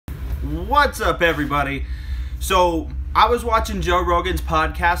What's up, everybody? So I was watching Joe Rogan's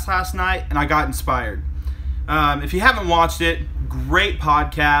podcast last night and I got inspired. If you haven't watched it, great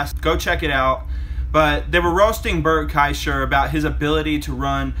podcast, go check it out. But they were roasting Bert Kreischer about his ability to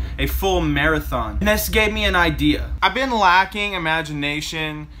run a full marathon, and this gave me an idea. I've been lacking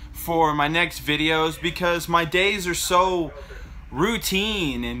imagination for my next videos because my days are so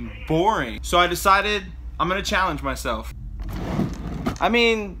routine and boring. So I decided I'm gonna challenge myself. I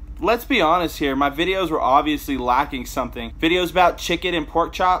mean, let's be honest here, my videos were obviously lacking something. Videos about chicken and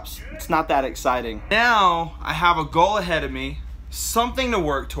pork chops, it's not that exciting. Now, I have a goal ahead of me, something to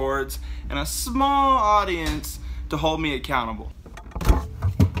work towards, and a small audience to hold me accountable.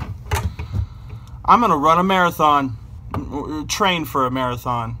 I'm gonna run a marathon, or train for a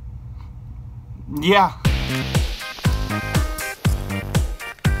marathon. Yeah.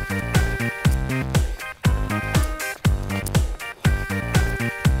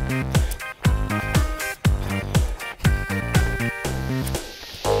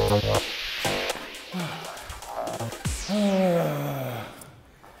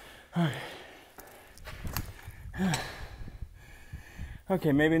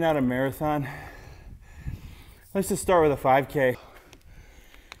 Okay, maybe not a marathon. Let's just start with a 5K.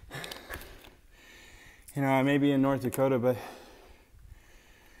 You know, I may be in North Dakota, but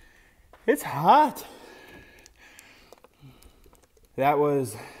it's hot. That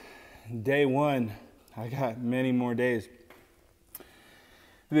was day one. I got many more days.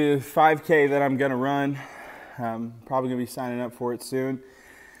 The 5K that I'm gonna run, I'm probably gonna be signing up for it soon.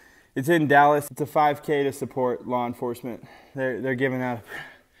 It's in Dallas. It's a 5K to support law enforcement. They're giving out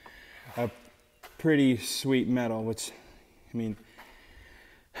a pretty sweet medal, which, I mean,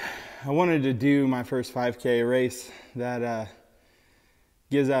 I wanted to do my first 5K race that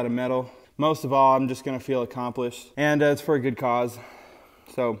gives out a medal. Most of all, I'm just gonna feel accomplished, and it's for a good cause.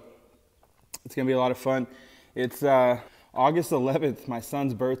 So it's gonna be a lot of fun. It's August 11th, my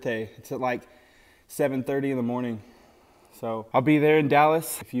son's birthday. It's at like 7:30 in the morning. So I'll be there in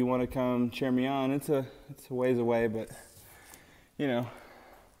Dallas. If you want to come cheer me on, it's a ways away, but you know,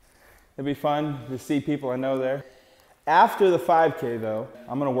 it'll be fun to see people I know there. After the 5K though,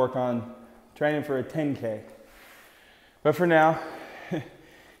 I'm gonna work on training for a 10K. But for now,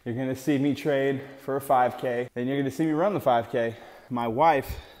 you're gonna see me train for a 5K, and you're gonna see me run the 5K. My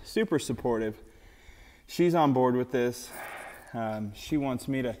wife, super supportive. She's on board with this. She wants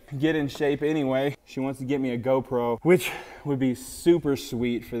me to get in shape anyway. She wants to get me a GoPro, which would be super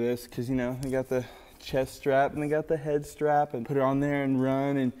sweet for this, because you know, they got the chest strap and they got the head strap, and put it on there and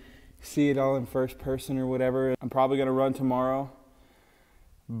run and see it all in first person or whatever. I'm probably gonna run tomorrow,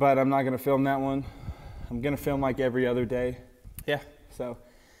 but I'm not gonna film that one. I'm gonna film like every other day. Yeah, so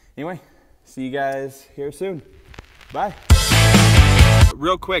anyway, see you guys here soon. Bye.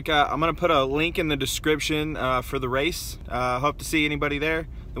 Real quick, I'm gonna put a link in the description for the race. Hope to see anybody there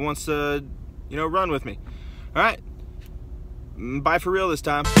that wants to, you know, run with me. All right, bye for real this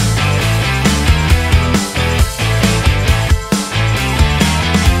time.